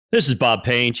This is Bob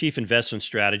Payne, Chief Investment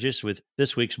Strategist with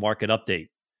this week's market update.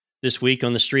 This week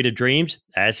on the Street of Dreams,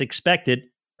 as expected,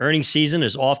 earnings season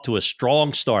is off to a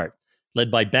strong start,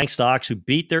 led by bank stocks who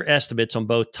beat their estimates on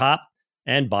both top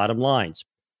and bottom lines.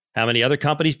 How many other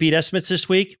companies beat estimates this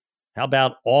week? How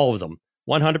about all of them?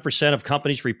 100% of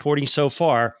companies reporting so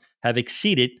far have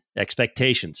exceeded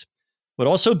expectations. What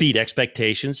also beat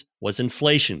expectations was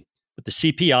inflation, with the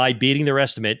CPI beating their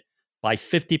estimate by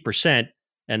 50%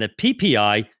 and the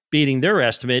PPI beating their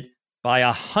estimate by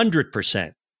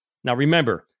 100%. Now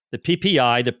remember, the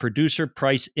PPI, the Producer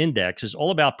Price Index, is all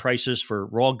about prices for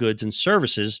raw goods and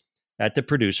services at the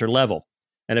producer level.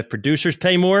 And if producers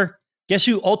pay more, guess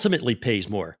who ultimately pays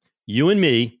more? You and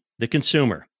me, the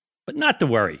consumer. But not to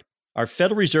worry. Our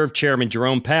Federal Reserve Chairman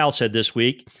Jerome Powell said this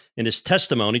week in his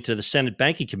testimony to the Senate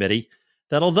Banking Committee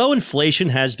that although inflation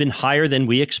has been higher than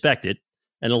we expected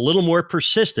and a little more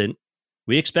persistent,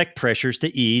 we expect pressures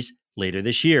to ease later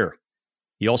this year.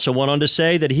 He also went on to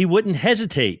say that he wouldn't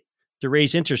hesitate to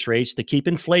raise interest rates to keep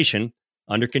inflation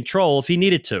under control if he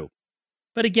needed to.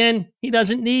 But again, he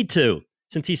doesn't need to,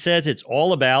 since he says it's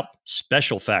all about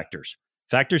special factors,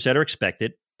 factors that are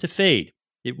expected to fade.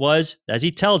 It was, as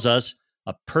he tells us,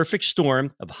 a perfect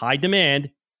storm of high demand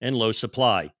and low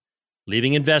supply,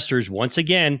 leaving investors once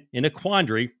again in a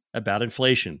quandary about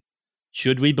inflation.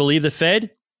 Should we believe the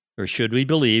Fed, or should we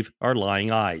believe our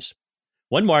lying eyes?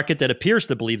 One market that appears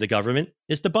to believe the government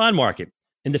is the bond market.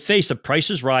 In the face of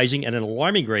prices rising at an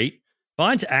alarming rate,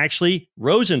 bonds actually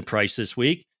rose in price this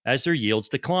week as their yields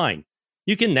decline.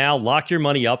 You can now lock your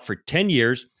money up for 10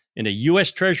 years in a U.S.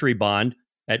 Treasury bond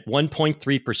at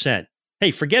 1.3%.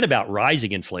 Hey, forget about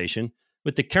rising inflation.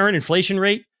 With the current inflation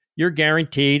rate, you're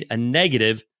guaranteed a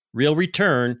negative real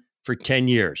return for 10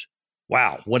 years.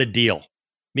 Wow, what a deal.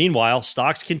 Meanwhile,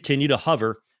 stocks continue to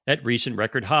hover at recent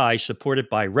record highs, supported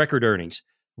by record earnings,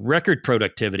 record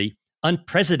productivity,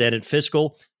 unprecedented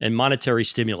fiscal and monetary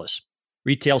stimulus.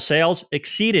 Retail sales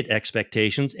exceeded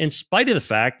expectations in spite of the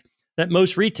fact that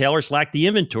most retailers lack the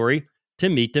inventory to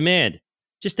meet demand.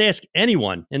 Just ask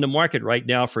anyone in the market right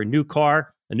now for a new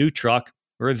car, a new truck,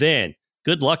 or a van.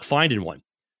 Good luck finding one.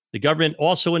 The government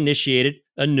also initiated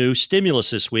a new stimulus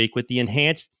this week with the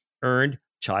enhanced Earned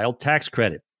Child Tax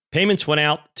Credit. Payments went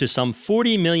out to some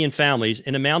 40 million families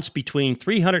in amounts between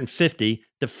 $350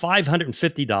 to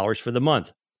 $550 for the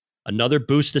month. Another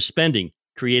boost to spending,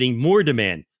 creating more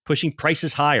demand, pushing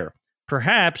prices higher,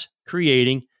 perhaps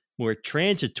creating more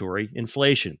transitory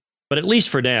inflation. But at least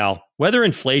for now, whether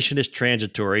inflation is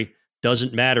transitory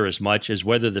doesn't matter as much as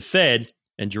whether the Fed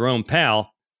and Jerome Powell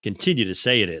continue to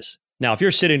say it is. Now, if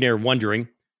you're sitting there wondering,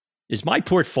 is my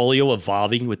portfolio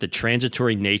evolving with the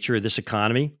transitory nature of this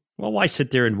economy? Well, why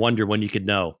sit there and wonder when you could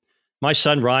know? My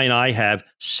son Ryan and I have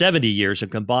 70 years of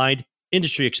combined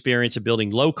industry experience in building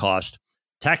low-cost,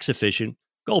 tax-efficient,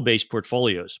 goal-based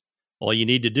portfolios. All you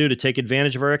need to do to take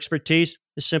advantage of our expertise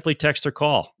is simply text or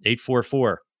call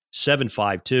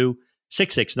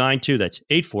 844-752-6692. That's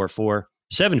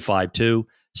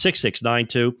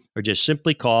 844-752-6692. Or just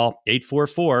simply call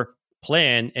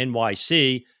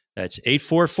 844-PLAN-NYC. That's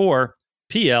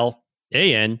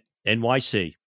 844-PLAN-NYC.